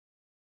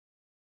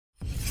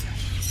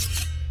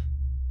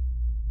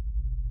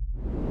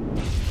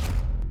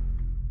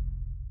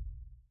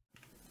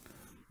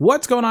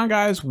What's going on,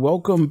 guys?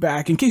 Welcome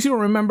back. In case you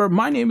don't remember,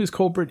 my name is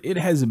Kulprit. It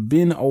has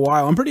been a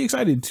while. I'm pretty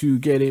excited to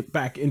get it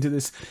back into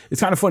this.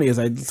 It's kind of funny as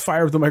I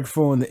fire up the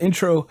microphone, the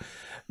intro,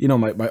 you know,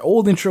 my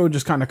old intro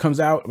just kind of comes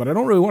out, but I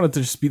don't really want it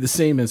to just be the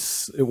same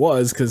as it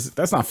was because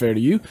that's not fair to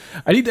you.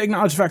 I need to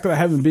acknowledge the fact that I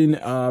haven't been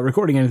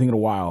recording anything in a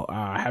while.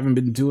 I haven't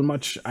been doing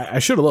much. I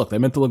should have looked. I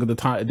meant to look at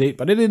the date,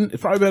 but I didn't.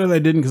 It's probably better that I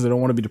didn't because I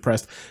don't want to be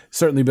depressed. It's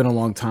certainly been a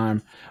long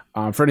time.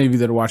 For any of you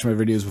that have watched my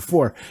videos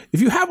before, if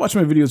you have watched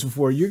my videos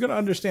before, you're going to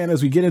understand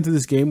as we get into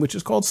this game, which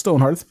is called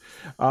Stonehearth.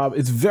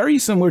 It's very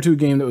similar to a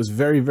game that was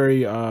very,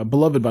 very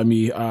beloved by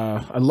me.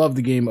 I love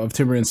the game of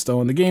Timber and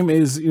Stone. The game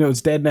is, you know,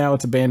 it's dead now.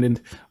 It's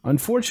abandoned,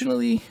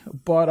 unfortunately.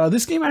 But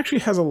this game actually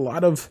has a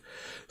lot of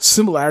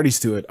similarities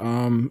to it.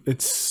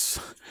 It's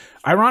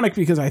ironic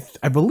because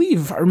I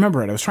believe, if I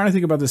remember it, I was trying to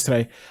think about this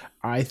today.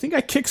 I think I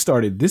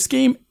kickstarted this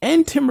game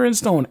and Timber and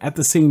Stone at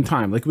the same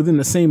time, like within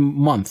the same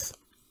month.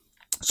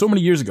 So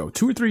many years ago,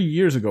 2 or 3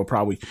 years ago,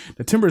 probably.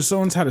 The Timber and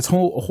Stone's had its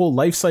whole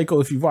life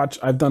cycle. If you've watched,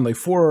 I've done like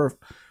four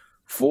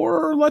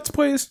Let's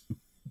Plays,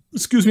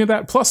 excuse me,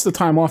 that, plus the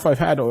time off I've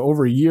had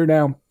over a year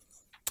now.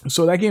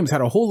 So that game's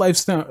had a whole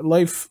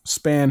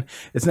lifespan.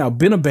 It's now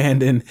been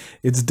abandoned.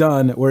 It's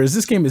done. Whereas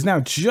this game is now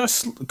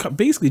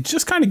basically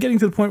just kind of getting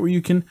to the point where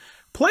you can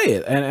play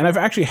it. And I've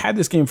actually had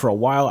this game for a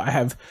while. I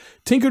have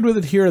tinkered with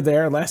it here or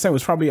there. Last time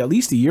was probably at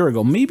least a year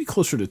ago, maybe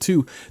closer to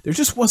 2. There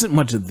just wasn't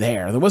much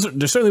there.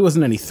 There certainly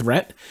wasn't any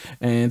threat.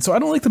 And so I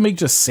don't like to make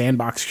just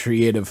sandbox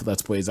creative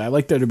Let's Plays. I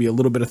like there to be a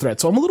little bit of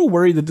threat. So I'm a little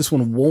worried that this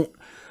one won't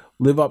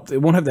live up. It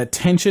won't have that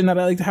tension that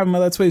I like to have in my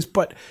Let's Plays,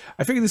 but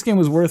I figured this game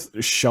was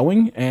worth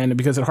showing, and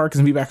because it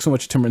harkens me back so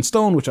much to Timber and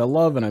Stone, which I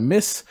love and I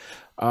miss,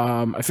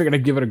 I figured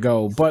I'd give it a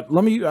go. But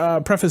let me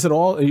preface it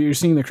all. You're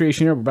seeing the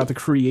creation here. We're about to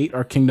create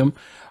our kingdom.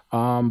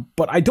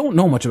 But I don't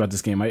know much about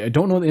this game. I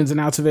don't know the ins and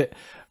outs of it.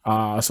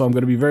 So I'm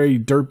going to be very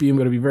derpy. I'm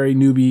going to be very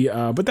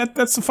newbie. But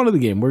that's the fun of the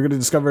game. We're going to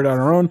discover it on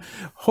our own.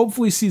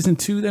 Hopefully season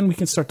 2, then we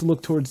can start to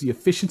look towards the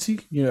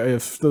efficiency. You know,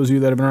 if those of you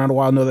that have been around a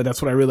while know that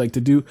that's what I really like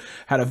to do.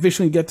 How to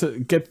efficiently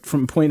get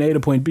from point A to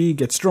point B,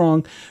 get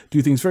strong,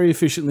 do things very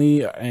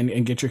efficiently,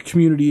 and get your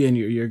community and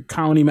your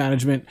colony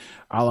management,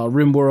 a la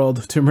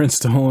RimWorld, Timber and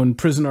Stone,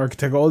 Prison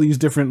Architect, all these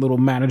different little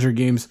manager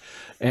games,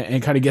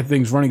 and kind of get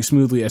things running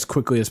smoothly as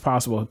quickly as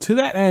possible. To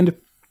that end,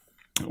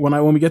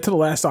 when we get to the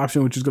last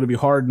option, which is going to be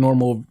hard,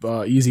 normal,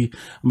 easy,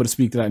 I'm going to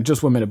speak to that in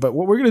just 1 minute. But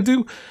what we're going to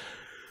do,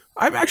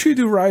 I'm actually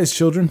do Rise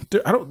Children.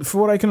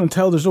 For what I can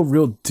tell, there's no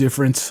real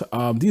difference.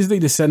 These are the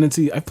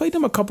Descendancy. I've played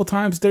them a couple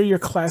times. They're your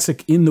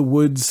classic in the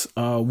woods,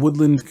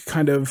 woodland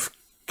kind of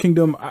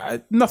kingdom.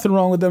 Nothing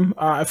wrong with them.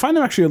 I find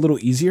them actually a little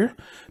easier.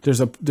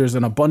 There's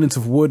an abundance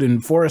of wood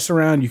and forest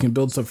around. You can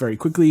build stuff very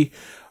quickly.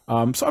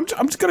 So I'm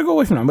just gonna go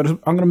away from it.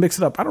 I'm gonna mix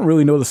it up. I don't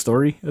really know the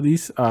story of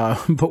these,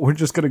 but we're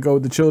just gonna go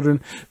with the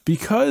children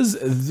because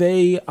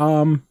they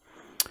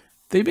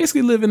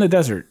basically live in the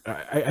desert.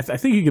 I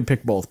think you can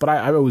pick both, but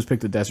I always pick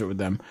the desert with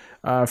them.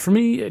 For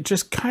me, it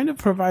just kind of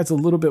provides a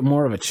little bit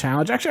more of a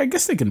challenge. Actually, I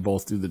guess they can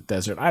both do the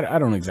desert. I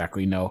don't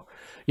exactly know.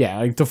 Yeah,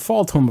 like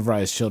default home of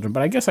Rise Children,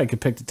 but I guess I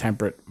could pick the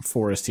temperate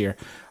forest here.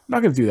 I'm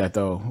not gonna do that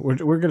though.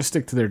 We're gonna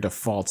stick to their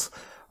defaults.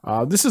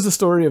 This is the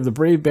story of the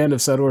brave band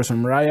of settlers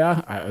from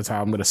Raya, that's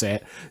how I'm going to say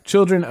it.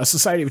 Children, a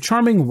society of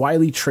charming,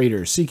 wily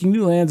traders. Seeking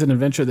new lands and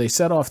adventure, they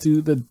set off to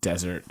the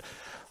desert.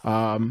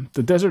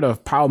 The desert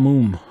of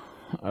Palmum.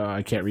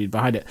 I can't read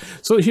behind it.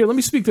 So here, let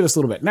me speak to this a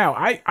little bit. Now,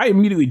 I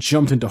immediately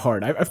jumped into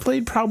hard. I've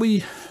played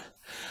probably...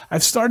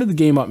 I've started the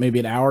game up maybe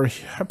an hour.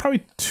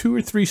 Probably 2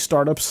 or 3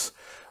 startups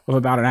of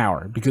about an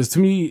hour, because to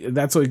me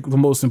that's like the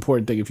most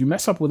important thing. If you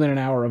mess up within an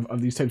hour of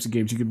these types of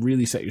games, you could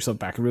really set yourself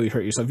back and really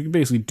hurt yourself. You can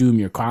basically doom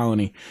your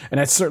colony, and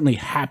that certainly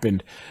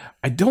happened.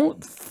 I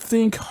don't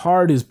think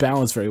hard is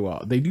balanced very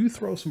well. They do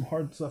throw some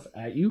hard stuff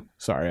at you.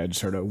 Sorry, I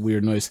just heard a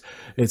weird noise.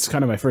 It's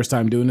kind of my first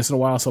time doing this in a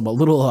while, so I'm a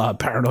little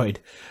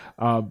paranoid.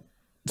 It's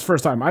the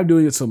first time I'm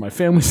doing it, so my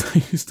family's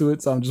not used to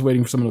it, so I'm just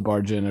waiting for someone to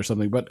barge in or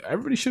something, but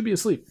everybody should be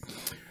asleep.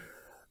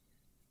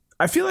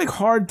 I feel like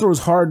hard throws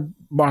hard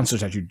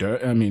monsters at you.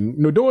 I mean,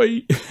 no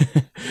doy.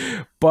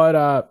 But,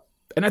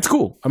 and that's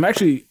cool. I'm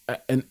actually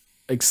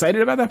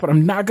excited about that, but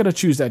I'm not going to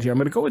choose that here. I'm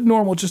going to go with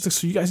normal just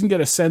so you guys can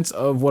get a sense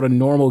of what a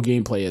normal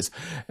gameplay is.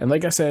 And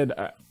like I said,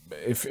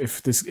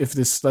 if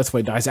this Let's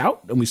Play dies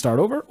out and we start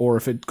over, or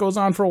if it goes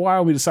on for a while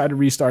and we decide to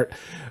restart,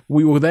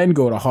 we will then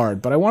go to hard.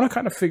 But I want to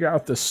kind of figure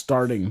out the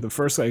starting, the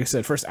first, like I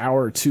said, first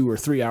hour or 2 or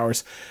 3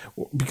 hours,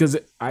 because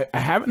I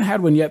haven't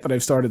had one yet that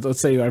I've started.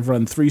 Let's say I've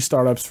run 3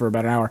 startups for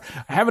about an hour.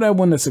 I haven't had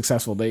one that's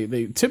successful.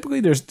 They typically,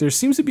 there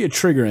seems to be a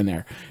trigger in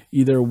there.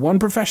 Either one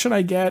profession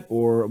I get,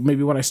 or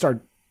maybe when I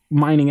start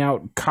mining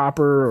out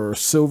copper or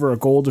silver or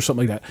gold or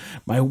something like that,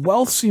 my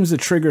wealth seems to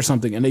trigger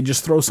something and they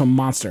just throw some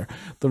monster.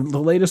 The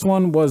latest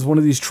one was one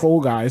of these troll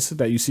guys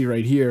that you see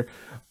right here,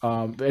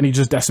 and he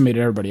just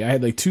decimated everybody. I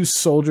had like 2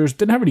 soldiers,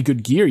 didn't have any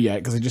good gear yet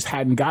because I just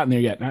hadn't gotten there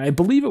yet, and I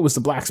believe it was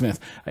the blacksmith.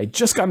 I had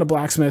just gotten the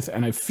blacksmith,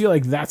 and I feel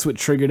like that's what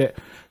triggered it.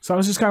 So I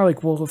was just kind of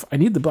like, well, if I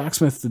need the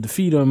blacksmith to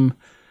defeat him,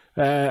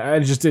 I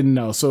just didn't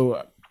know.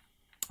 So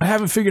I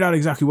haven't figured out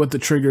exactly what the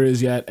trigger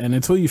is yet, and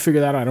until you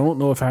figure that out, I don't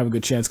know if I have a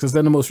good chance, because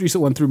then the most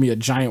recent one threw me a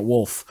giant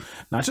wolf.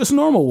 Not just a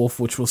normal wolf,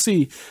 which we'll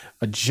see,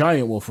 a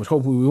giant wolf, which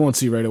hopefully we won't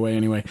see right away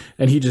anyway,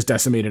 and he just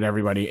decimated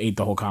everybody, ate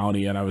the whole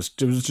colony, and there was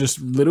just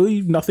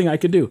literally nothing I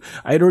could do.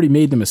 I had already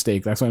made the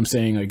mistake. That's why I'm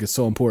saying like it's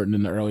so important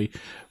in the early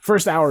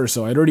first hour or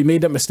so. I'd already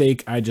made that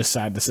mistake. I just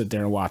had to sit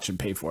there and watch and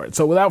pay for it.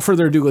 So without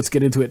further ado, let's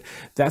get into it.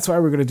 That's why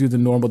we're going to do the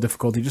normal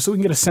difficulty, just so we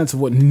can get a sense of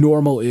what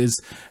normal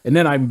is, and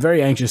then I'm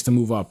very anxious to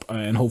move up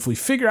and hopefully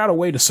figure out a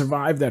way to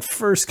survive that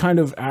first kind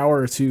of hour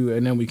or two,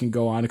 and then we can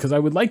go on, because I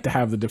would like to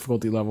have the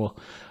difficulty level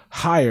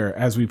higher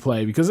as we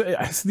play, because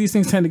these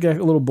things tend to get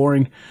a little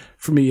boring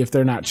for me if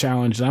they're not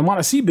challenged, and I want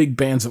to see big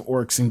bands of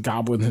orcs and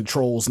goblins and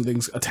trolls and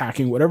things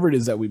attacking whatever it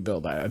is that we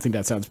build. I think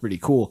that sounds pretty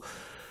cool.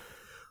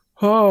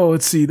 Oh,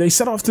 let's see. They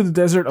set off to the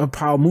desert of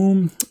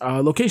Palmum,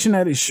 location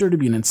that is sure to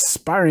be an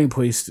inspiring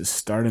place to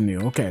start anew.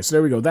 Okay, so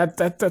there we go.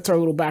 That's our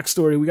little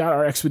backstory. We got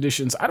our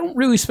expeditions. I don't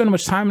really spend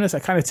much time in this. I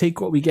kind of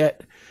take what we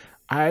get.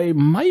 I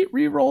might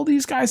re-roll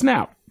these guys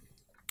now.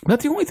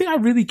 But the only thing I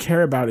really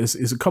care about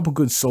is a couple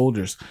good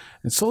soldiers.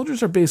 And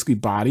soldiers are basically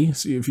body.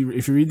 So if you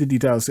read the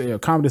details,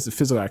 competence of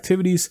physical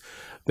activities,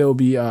 they'll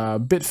be a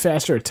bit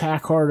faster,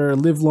 attack harder,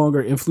 live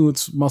longer,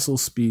 influence, muscle,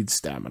 speed,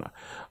 stamina.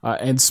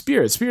 And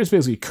spirit. Spirit's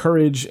basically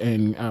courage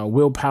and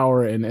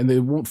willpower, and they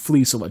won't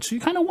flee so much. So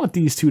you kind of want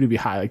these two to be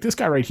high. Like this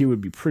guy right here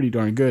would be pretty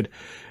darn good.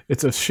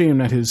 It's a shame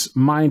that his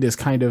mind is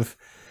kind of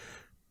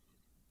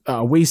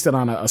wasted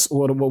on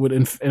what would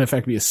in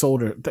effect be a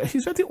soldier.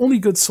 He's not the only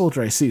good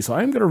soldier I see, so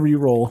I am going to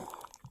re-roll.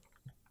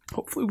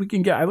 Hopefully we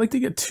can get, I like to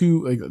get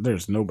two, like,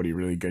 there's nobody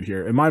really good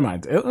here in my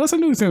mind, unless I'm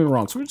doing something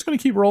wrong. So we're just going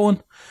to keep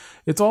rolling.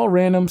 It's all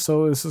random,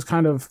 so this is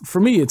kind of, for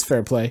me, it's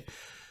fair play.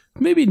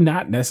 Maybe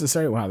not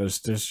necessary. Wow, there's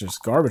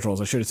just garbage rolls.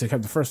 I should have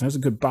kept the first one. There's a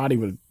good body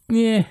with,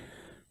 yeah.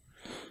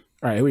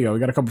 All right, here we go. We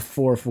got a couple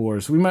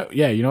 4/4s. We might,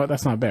 yeah, you know what?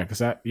 That's not bad, because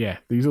that, yeah,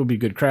 these will be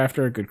good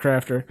crafter,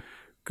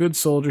 good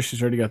soldier.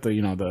 She's already got the,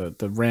 you know,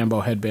 the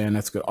Rambo headband.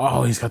 That's good.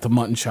 Oh, he's got the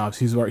mutton chops.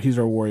 He's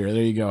our warrior.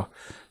 There you go.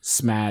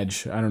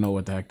 Smudge. I don't know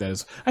what the heck that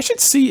is. I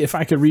should see if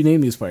I could rename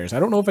these players. I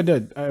don't know if I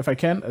did. If I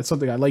can, it's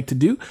something I'd like to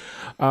do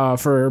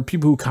for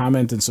people who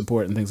comment and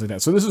support and things like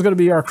that. So this is going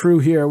to be our crew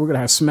here. We're going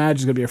to have Smudge.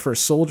 He's going to be our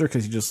first soldier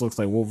because he just looks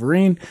like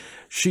Wolverine.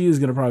 She is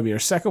going to probably be our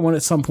second one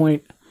at some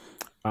point.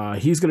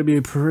 He's going to be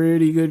a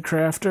pretty good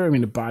crafter. I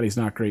mean, the body's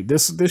not great.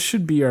 This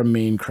should be our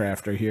main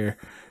crafter here.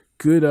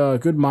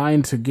 Good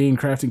mind to gain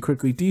crafting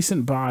quickly.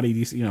 Decent body,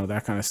 decent, you know,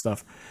 that kind of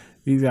stuff.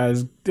 These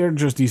guys, they're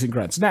just decent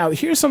grunts. Now,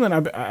 here's something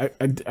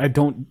I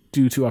don't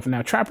do too often.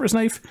 Now, Trapper's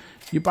Knife,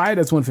 you buy it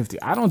as 150.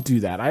 I don't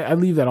do that. I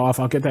leave that off.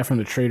 I'll get that from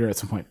the trader at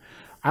some point.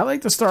 I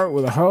like to start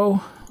with a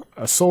hoe,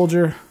 a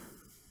soldier.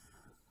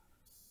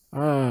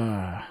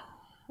 I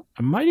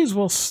might as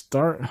well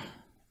start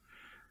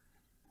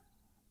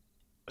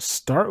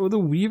with a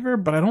weaver,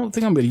 but I don't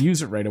think I'm going to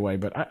use it right away.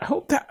 But I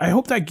hope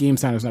that game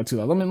sound is not too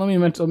loud.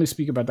 Let me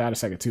speak about that a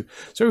second too.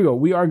 So here we go.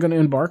 We are going to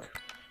embark.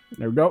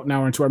 There we go.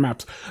 Now we're into our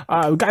maps.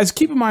 Guys,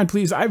 keep in mind,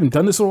 please, I haven't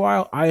done this in a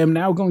while. I am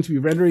now going to be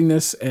rendering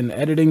this and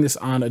editing this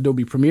on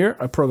Adobe Premiere,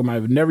 a program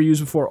I've never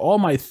used before. All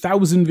my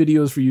 1,000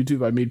 videos for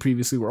YouTube I made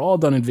previously were all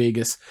done in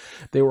Vegas.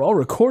 They were all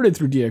recorded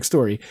through DX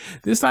Story.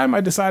 This time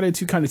I decided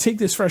to kind of take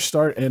this fresh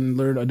start and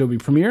learn Adobe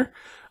Premiere.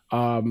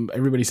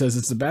 Everybody says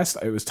it's the best.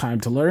 It was time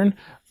to learn.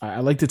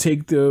 I like to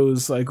take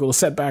those like little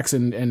setbacks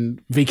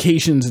and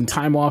vacations and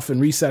time off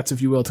and resets,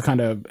 if you will, to kind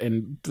of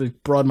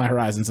broaden my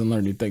horizons and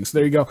learn new things. So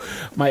there you go.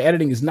 My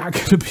editing is not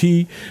going to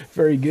be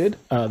very good,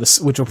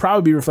 which will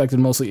probably be reflected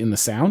mostly in the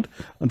sound,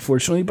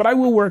 unfortunately, but I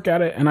will work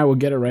at it and I will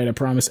get it right. I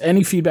promise.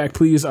 Any feedback,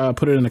 please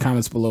put it in the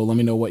comments below. Let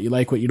me know what you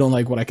like, what you don't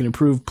like, what I can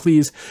improve.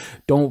 Please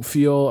don't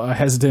feel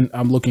hesitant.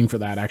 I'm looking for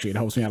that. Actually, it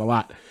helps me out a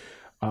lot.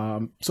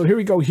 So here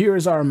we go. Here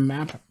is our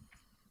map.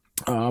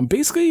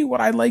 Basically what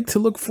I like to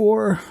look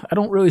for, I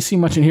don't really see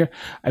much in here.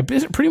 I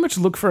pretty much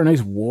look for a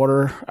nice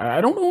water.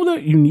 I don't know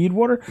that you need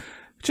water.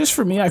 Just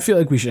for me, I feel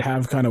like we should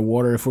have kind of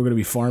water. If we're going to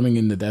be farming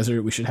in the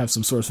desert, we should have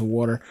some source of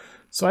water.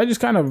 So I just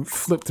kind of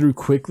flip through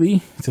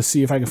quickly to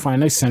see if I can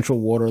find a nice central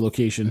water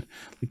location.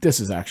 Like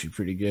this is actually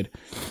pretty good.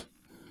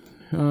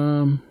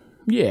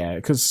 Yeah,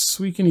 because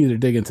we can either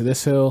dig into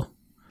this hill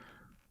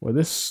or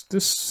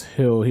this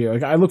hill here.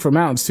 Like I look for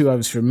mountains too,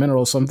 obviously for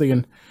minerals. So I'm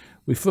thinking,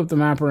 we flip the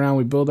map around,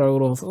 we build our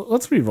little...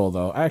 Let's re-roll,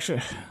 though.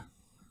 Actually...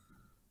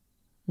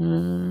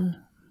 nah,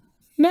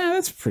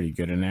 that's pretty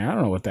good in there. I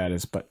don't know what that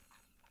is, but...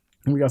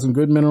 We got some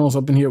good minerals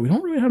up in here. We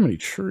don't really have many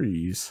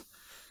trees.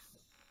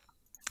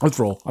 Let's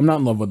roll. I'm not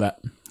in love with that.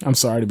 I'm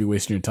sorry to be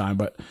wasting your time,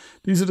 but...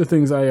 These are the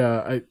things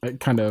I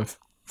kind of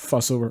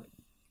fuss over.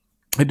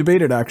 I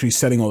debated actually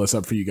setting all this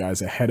up for you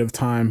guys ahead of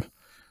time.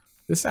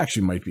 This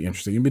actually might be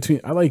interesting. In between...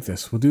 I like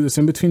this. We'll do this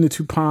in between the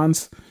two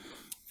ponds.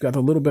 We've got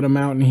a little bit of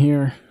mountain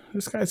here.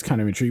 This guy's kind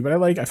of intrigued, but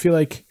I feel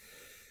like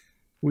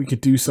we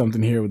could do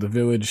something here with the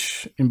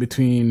village in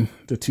between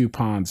the two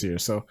ponds here.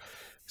 So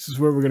this is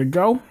where we're going to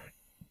go.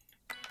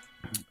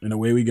 And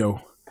away we go.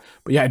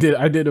 But yeah,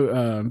 I did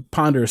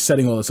ponder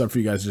setting all this up for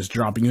you guys, just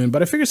dropping you in.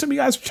 But I figured some of you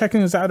guys are checking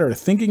this out or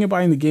thinking of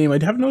buying the game.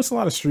 I have noticed a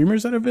lot of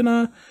streamers that have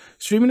been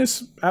streaming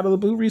this out of the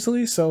blue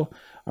recently, so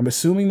I'm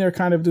assuming they're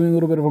kind of doing a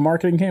little bit of a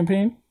marketing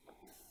campaign.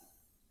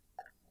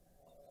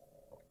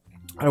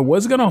 I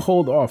was gonna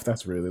hold off.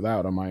 That's really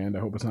loud on my end. I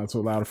hope it's not so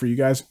loud for you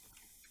guys.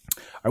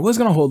 I was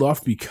gonna hold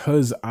off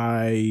because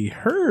I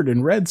heard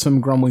and read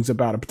some grumblings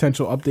about a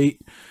potential update,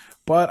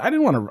 but I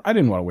didn't want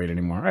to wait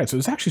anymore. All right, so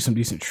there's actually some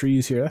decent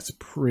trees here. That's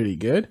pretty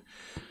good.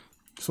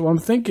 So what I'm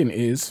thinking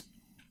is,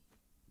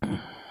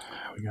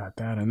 we got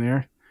that in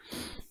there.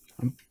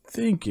 I'm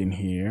thinking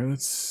here,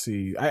 let's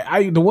see.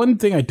 The one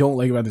thing I don't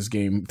like about this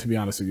game, to be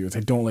honest with you, is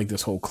I don't like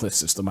this whole cliff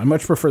system. I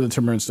much prefer the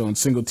Timber and Stone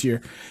single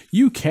tier.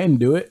 You can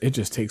do it. It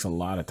just takes a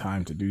lot of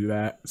time to do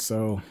that.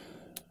 So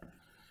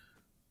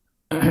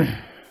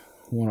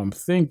what I'm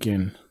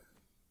thinking,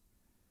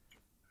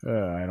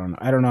 I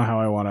don't know how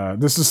I want to.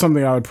 This is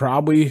something I would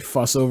probably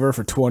fuss over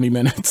for 20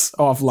 minutes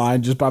offline,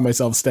 just by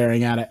myself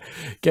staring at it,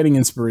 getting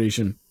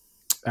inspiration.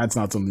 That's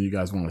not something you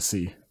guys want to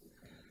see.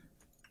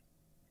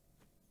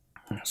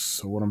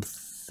 So what I'm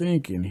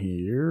thinking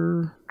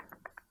here,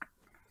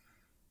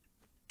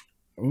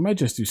 we might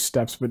just do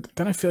steps, but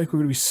then I feel like we're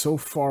going to be so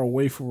far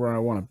away from where I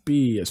want to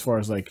be as far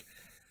as like,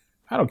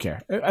 I don't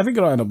care. I think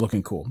it'll end up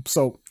looking cool.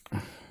 So,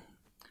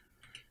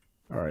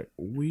 all right,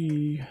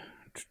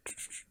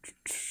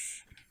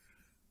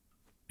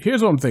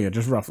 here's what I'm thinking,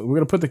 just roughly. We're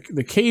going to put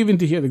the cave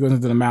into here that goes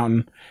into the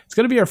mountain. It's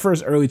going to be our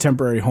first early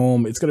temporary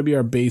home. It's going to be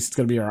our base. It's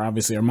going to be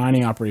obviously our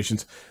mining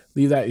operations.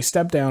 Leave that. You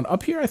step down.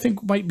 Up here, I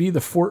think, might be the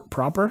fort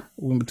proper.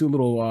 We'll do a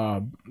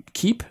little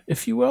keep,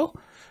 if you will.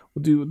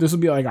 This will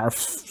be like our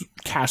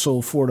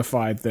castle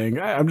fortified thing.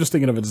 I'm just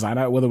thinking of a design,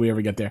 whether we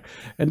ever get there.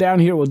 And down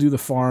here, we'll do the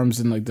farms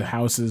and like the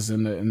houses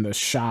and the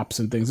shops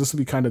and things. This will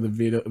be kind of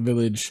the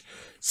village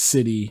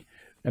city.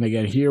 And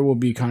again, here will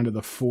be kind of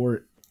the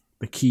fort,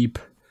 the keep.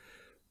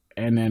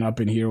 And then up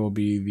in here will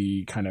be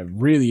the kind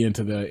of really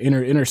into the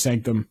inner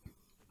sanctum.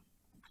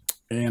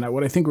 And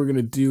what I think we're going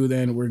to do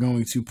then, we're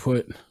going to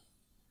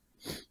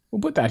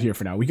we'll put that here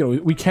for now. We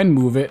can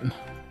move it.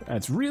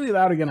 That's really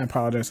loud again. I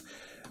apologize.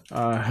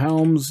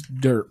 Helm's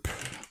Derp.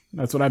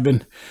 That's what I've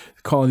been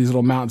calling these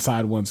little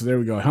mountainside ones. So there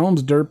we go.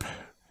 Helm's Derp.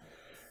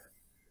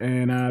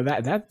 And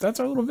that's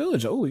our little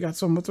village. Oh, we got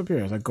some. What's up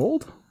here? Is that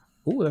gold?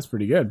 Oh, that's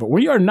pretty good. But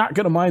we are not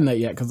going to mine that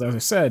yet because, as I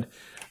said,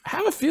 I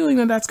have a feeling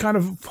that that's kind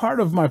of part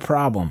of my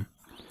problem.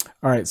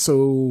 All right,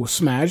 so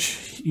Smash.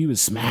 He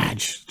was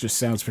Smash. Just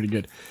sounds pretty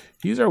good.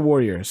 He's our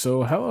warrior.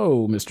 So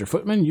hello, Mr.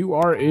 Footman. You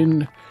are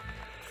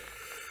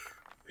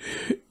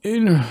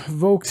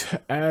invoked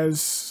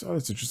as. Oh,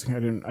 that's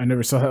interesting. I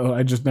never saw that.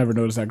 I just never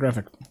noticed that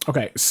graphic.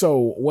 Okay,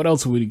 so what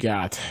else we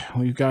got?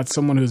 We've got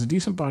someone who has a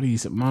decent body,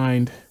 decent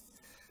mind.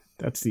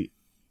 That's the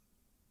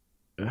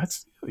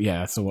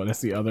one.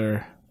 That's the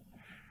other.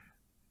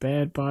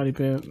 Bad body,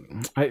 bad.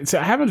 I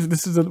haven't.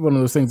 This is one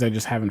of those things I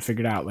just haven't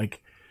figured out.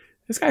 Like,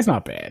 this guy's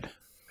not bad.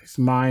 His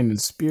mind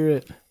and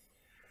spirit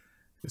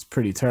is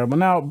pretty terrible.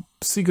 Now,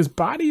 Seeker's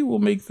body will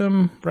make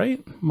them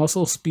right.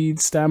 Muscle,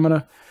 speed,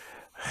 stamina.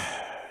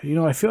 You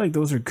know, I feel like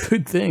those are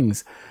good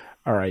things.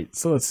 All right,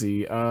 so let's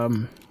see.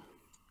 Good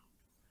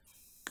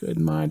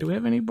mind. Do we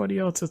have anybody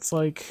else that's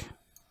like?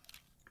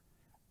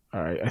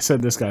 All right, I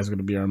said this guy's going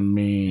to be our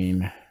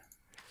main.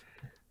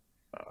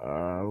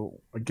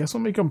 I guess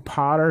we'll make him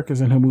Potter because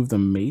then he'll move the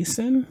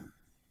Mason.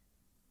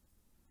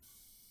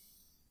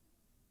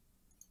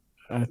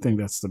 I think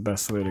that's the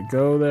best way to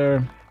go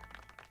there.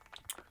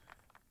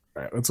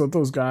 All right, let's let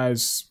those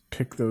guys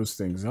pick those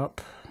things up.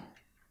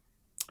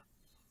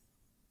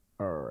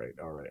 All right.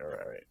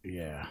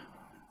 Yeah.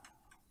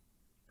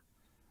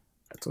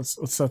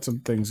 Let's set some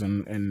things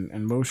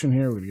in motion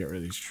here. We're gonna get rid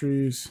of these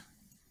trees.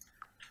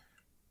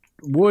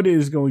 Wood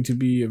is going to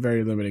be a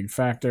very limiting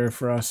factor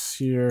for us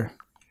here.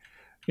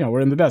 You know,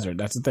 we're in the desert.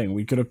 That's the thing.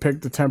 We could have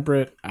picked the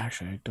temperate.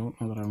 Actually, I don't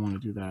know that I want to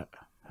do that.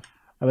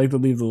 I like to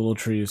leave the little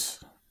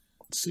trees.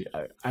 Let's see.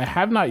 I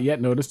have not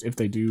yet noticed if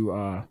they do,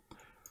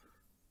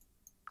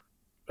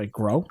 like,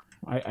 grow.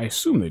 I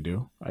assume they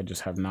do. I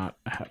just have not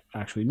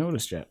actually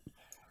noticed yet.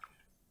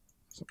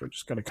 So we're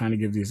just got to kind of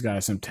give these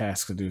guys some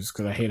tasks to do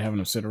because I hate having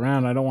them sit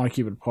around. I don't want to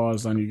keep it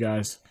paused on you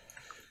guys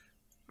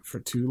for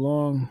too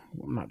long.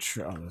 I'm not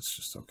sure. Oh, that's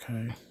just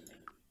okay.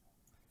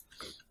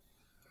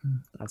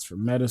 That's for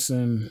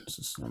medicine. This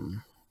is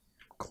some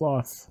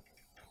cloth.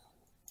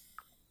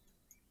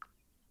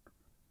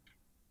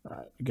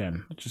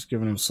 Again, just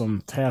giving them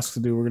some tasks to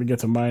do. We're going to get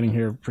to mining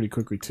here pretty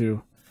quickly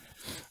too.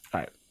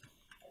 All right.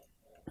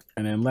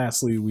 And then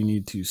lastly, we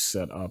need to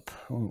set up.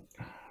 Oh,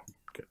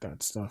 get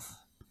that stuff.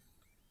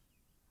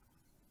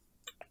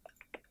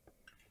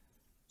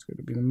 It's going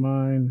to be the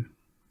mine.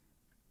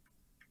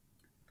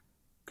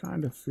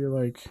 Kind of feel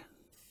like.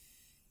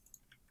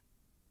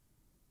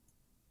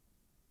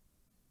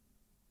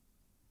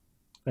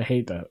 I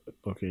hate that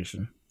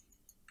location.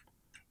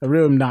 I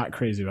really am not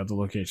crazy about the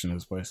location of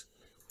this place.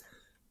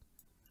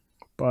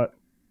 But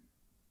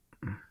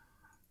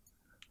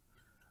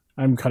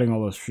I'm cutting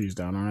all those trees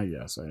down, aren't I?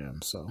 Yes, I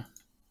am. So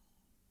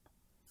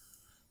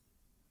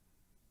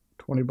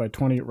 20 by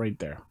 20 right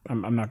there.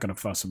 I'm not going to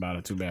fuss about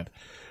it too bad.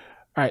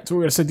 All right, so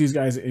we're going to set these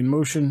guys in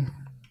motion.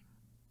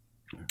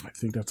 I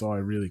think that's all I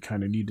really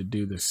kind of need to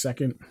do this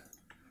second.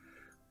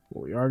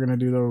 What we are going to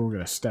do, though, we're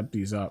going to step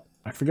these up.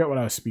 I forget what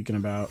I was speaking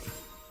about.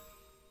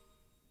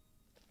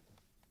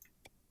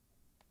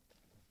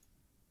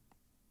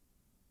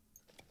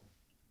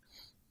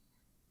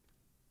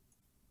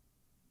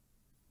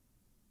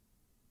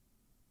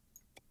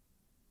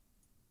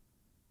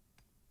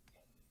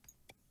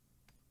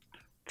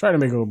 Try to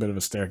make a little bit of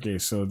a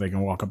staircase so they can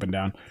walk up and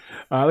down.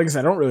 Like I said,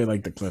 I don't really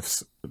like the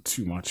cliffs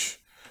too much.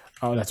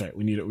 Oh, that's right.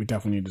 We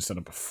definitely need to set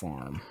up a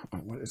farm. Oh,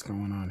 what is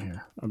going on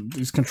here?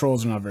 These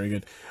controls are not very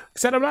good. Like I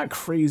said, I'm not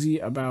crazy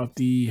about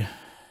the...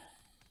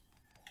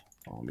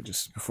 Oh, let me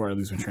just, before I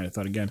lose my train of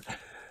thought again.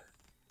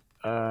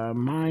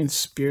 Mind,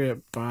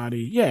 spirit,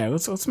 body. Yeah,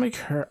 let's make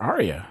her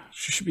Arya.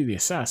 She should be the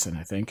assassin,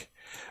 I think.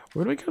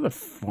 Where do we go the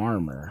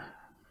farmer?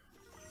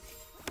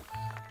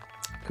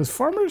 Because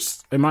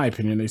farmers, in my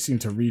opinion, they seem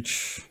to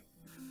reach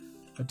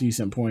a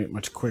decent point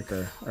much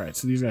quicker. All right,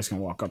 so these guys can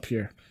walk up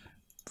here.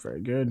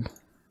 Very good.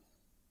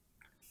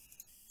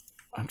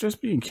 I'm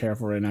just being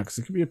careful right now because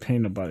it could be a pain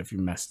in the butt if you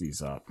mess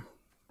these up.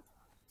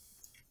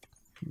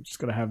 I'm just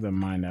going to have them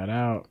mine that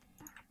out.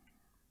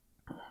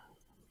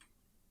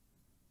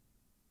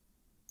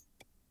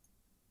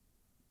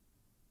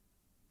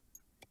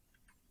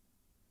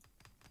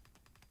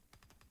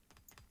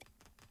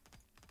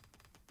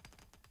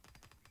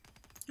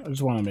 I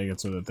just want to make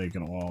it so that they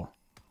can all...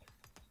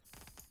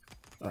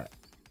 Alright.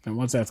 And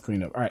once that's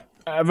cleaned up... Alright.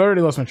 I've already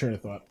lost my train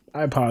of thought.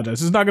 I apologize.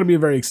 This is not going to be a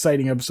very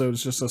exciting episode.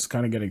 It's just us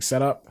kind of getting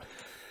set up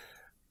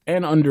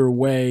and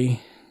underway.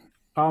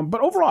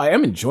 But overall, I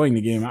am enjoying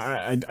the game.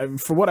 I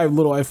for what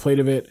little I've played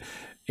of it,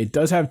 it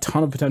does have a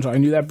ton of potential. I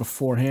knew that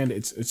beforehand.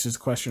 It's just a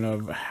question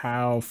of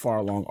how far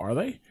along are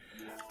they.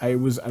 I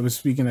was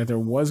speaking that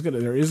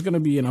there is gonna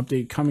be an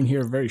update coming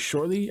here very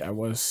shortly. I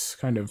was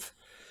kind of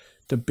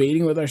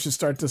debating whether I should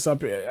start this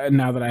up, and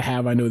now that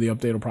I know the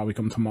update will probably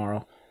come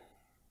tomorrow.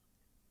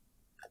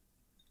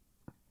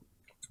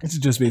 It's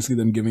just basically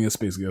them giving us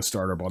a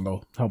starter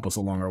bundle, help us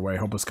along our way,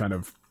 help us kind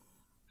of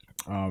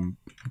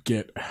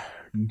get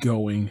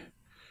going.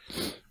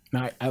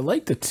 Now, I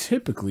like to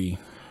typically...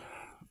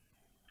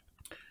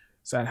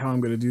 Is that how I'm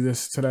going to do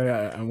this today?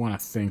 I want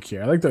to think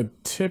here. I like to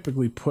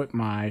typically put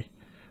my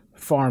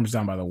farms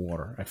down by the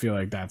water. I feel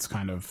like that's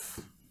kind of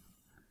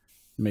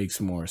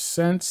makes more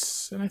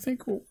sense, and I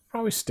think we'll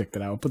probably stick to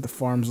that. We'll put the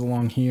farms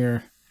along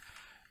here,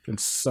 then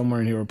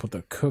somewhere in here we'll put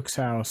the cook's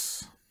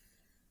house.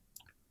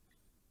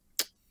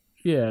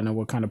 Yeah, and then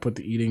we'll kind of put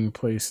the eating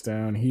place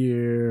down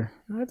here.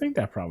 I think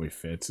that probably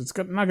fits. It's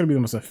not going to be the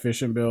most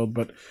efficient build,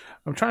 but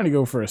I'm trying to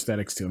go for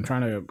aesthetics too. I'm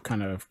trying to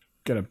kind of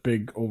get a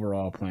big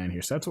overall plan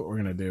here. So that's what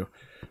we're going to do.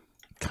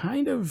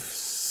 Kind of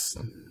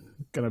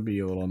going to be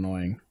a little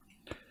annoying.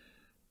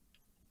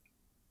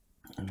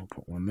 And we'll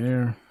put one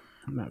there.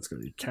 And that's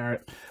going to be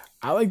carrot.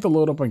 I like to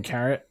load up on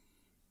carrot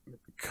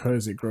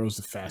because it grows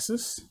the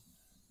fastest.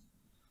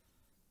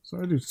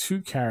 So I do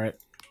 2 carrot.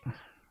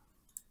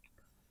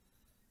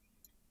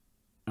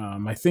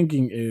 My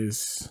thinking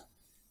is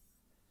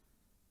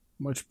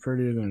much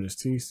prettier than just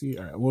tasty.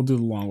 All right, we'll do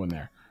the long one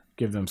there.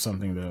 Give them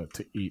something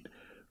to eat.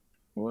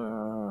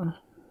 Well,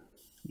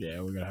 yeah,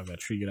 we're gonna have that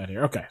tree get out of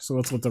here. Okay, so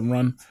let's let them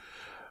run.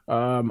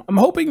 I'm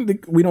hoping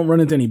that we don't run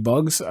into any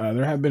bugs.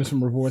 There have been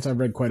some reports. I've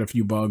read quite a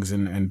few bugs,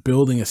 and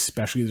building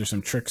especially. There's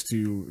some tricks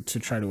to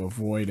try to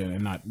avoid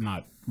and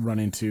not run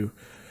into.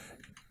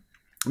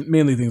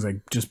 Mainly things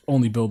like just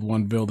only build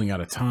one building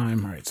at a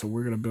time. All right, so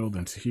we're gonna build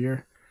into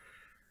here.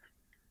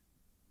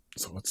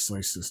 So let's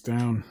slice this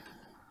down.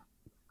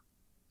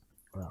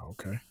 Wow,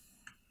 okay. Here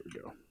we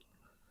go.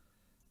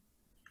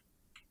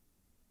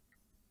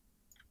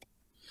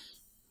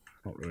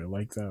 Don't really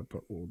like that,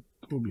 but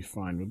we'll be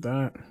fine with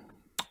that.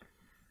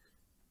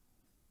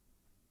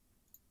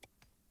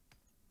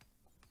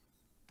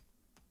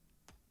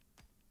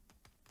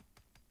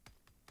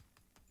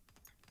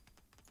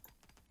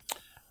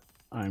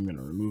 I'm going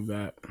to remove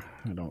that.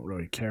 I don't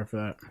really care for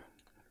that.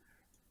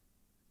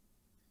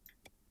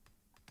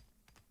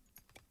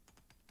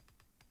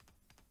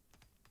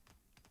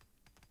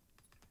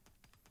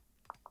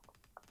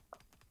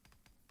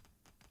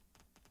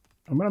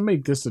 I'm going to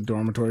make this a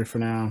dormitory for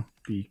now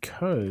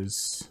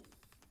because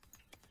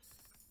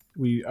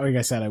like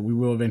I said, we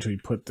will eventually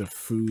put the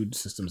food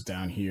systems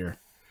down here.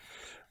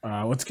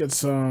 Let's get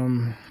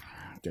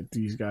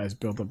these guys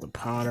built up the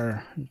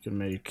potter. You can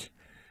make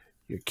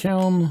your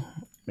kiln,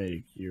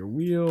 make your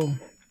wheel,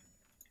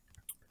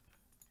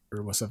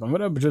 herbal stuff. I'm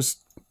going to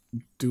just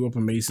do up a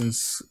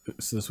mason's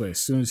so this way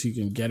as soon as he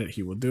can get it,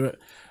 he will do it.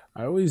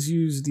 I always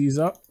use these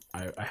up.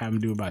 I have him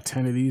do about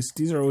 10 of these.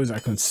 These are always, I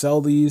can sell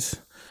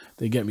these.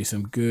 They get me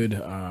some good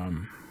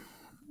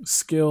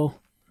skill.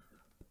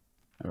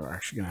 We're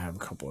actually going to have a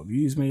couple of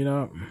these made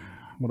up.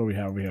 What do we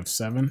have? We have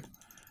 7.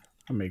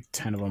 I'll make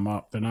 10 of them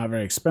up. They're not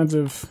very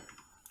expensive.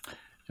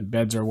 And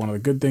beds are one of the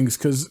good things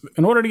because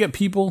in order to get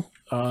people,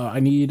 I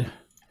need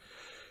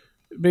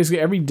basically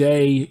every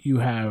day you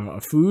have a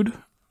food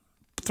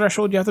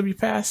threshold you have to be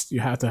past. You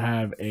have to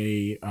have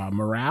a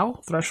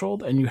morale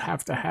threshold, and you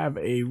have to have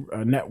a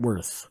net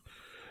worth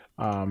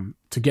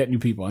to get new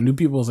people. And new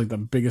people is like the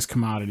biggest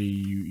commodity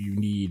you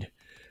need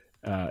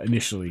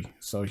initially.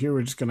 So here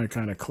we're just gonna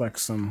kind of collect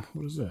some.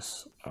 What is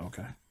this? Oh,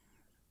 okay.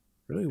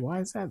 Really? Why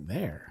is that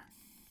there?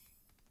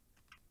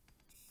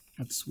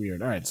 That's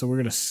weird. All right, so we're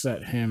gonna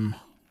set him.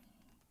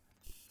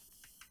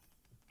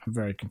 I'm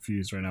very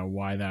confused right now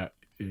why that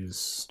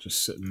is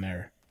just sitting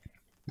there.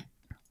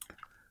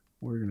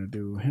 We're gonna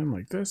do him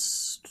like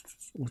this.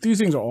 These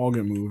things are all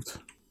get moved.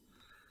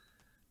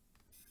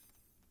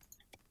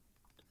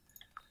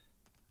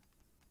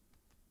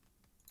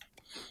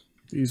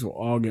 These will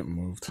all get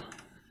moved.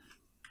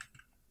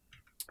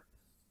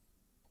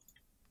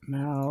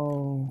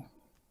 Now,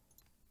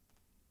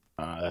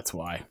 that's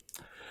why.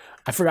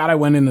 I forgot I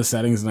went in the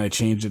settings and I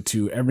changed it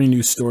to every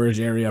new storage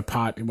area,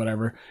 pot,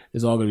 whatever,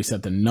 is all going to be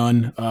set to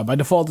none. By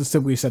default, it's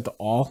typically set to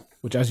all,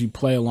 which as you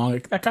play along,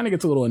 that kind of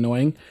gets a little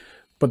annoying.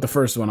 But the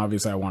first one,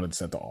 obviously, I wanted to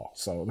set to all.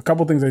 So a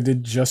couple things I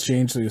did just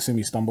change, so you'll see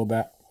me stumbled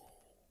that.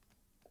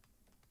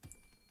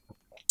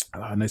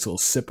 A nice little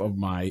sip of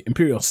my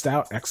Imperial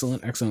Stout.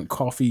 Excellent, excellent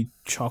coffee,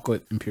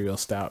 chocolate Imperial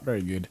Stout.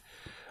 Very good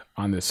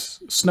on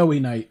this snowy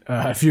night.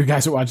 If you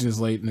guys are watching this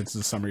late and it's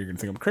the summer, you're going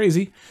to think I'm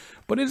crazy.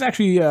 But it's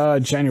actually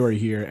January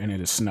here, and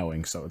it is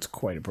snowing, so it's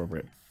quite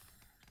appropriate.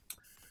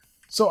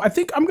 So I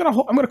think I'm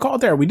gonna call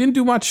it there. We didn't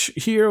do much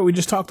here. We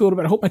just talked a little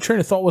bit. I hope my train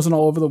of thought wasn't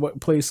all over the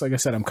place. Like I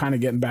said, I'm kind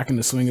of getting back in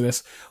the swing of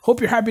this. Hope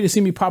you're happy to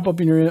see me pop up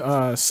in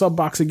your sub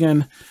box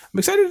again. I'm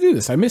excited to do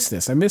this. I miss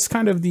this. I miss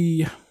kind of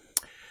the...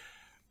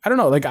 I don't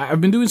know, like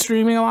I've been doing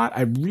streaming a lot.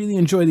 I really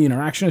enjoy the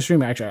interaction of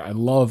streaming. Actually, I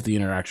love the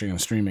interaction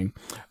of streaming.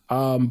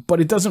 But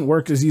it doesn't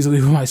work as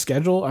easily with my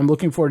schedule. I'm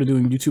looking forward to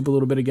doing YouTube a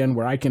little bit again,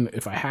 where I can,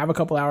 if I have a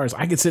couple hours,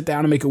 I can sit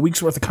down and make a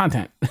week's worth of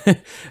content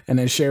and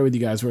then share with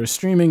you guys. Whereas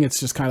streaming, it's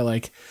just kind of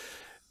like,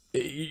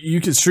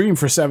 you can stream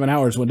for 7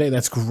 hours one day.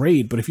 That's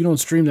great. But if you don't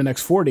stream the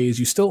next 4 days,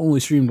 you still only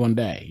streamed one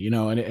day, you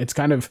know, and it's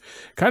kind of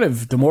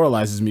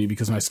demoralizes me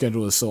because my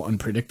schedule is so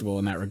unpredictable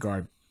in that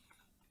regard.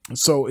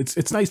 So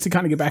it's nice to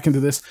kind of get back into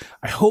this.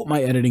 I hope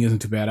my editing isn't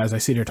too bad. As I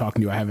sit here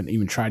talking to you, I haven't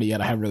even tried it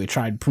yet. I haven't really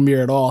tried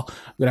Premiere at all.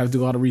 I'm going to have to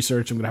do a lot of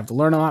research. I'm going to have to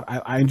learn a lot.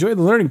 I enjoy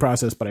the learning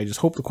process, but I just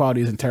hope the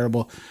quality isn't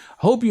terrible.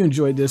 I hope you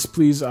enjoyed this.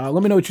 Please let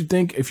me know what you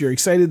think. If you're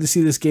excited to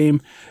see this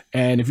game,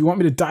 and if you want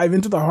me to dive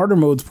into the harder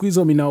modes, please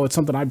let me know. It's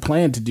something I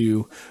plan to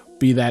do,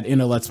 be that in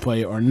a Let's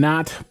Play or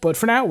not. But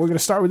for now, we're going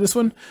to start with this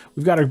one.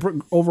 We've got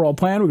an overall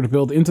plan. We're going to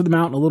build into the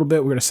mountain a little bit.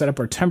 We're going to set up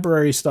our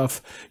temporary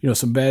stuff, you know,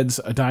 some beds,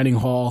 a dining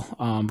hall,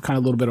 kind of a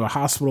little bit of a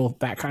hospital,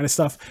 that kind of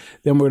stuff.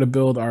 Then we're going to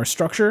build our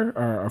structure,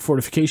 our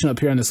fortification up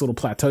here on this little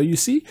plateau you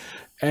see.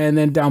 And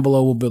then down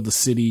below, we'll build the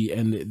city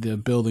and the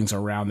buildings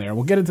around there.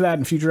 We'll get into that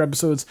in future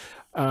episodes.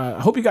 I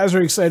hope you guys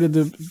are excited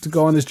to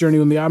go on this journey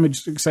with me. I'm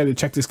just excited to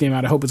check this game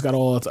out. I hope it's got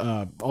all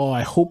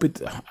I hope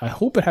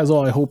it has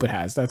all I hope it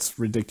has. That's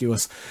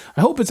ridiculous.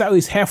 I hope it's at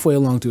least halfway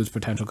along to its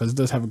potential, because it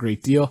does have a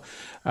great deal.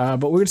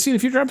 But we're going to see in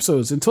future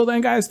episodes. Until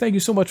then, guys, thank you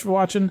so much for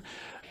watching,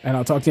 and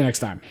I'll talk to you next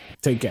time.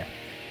 Take care.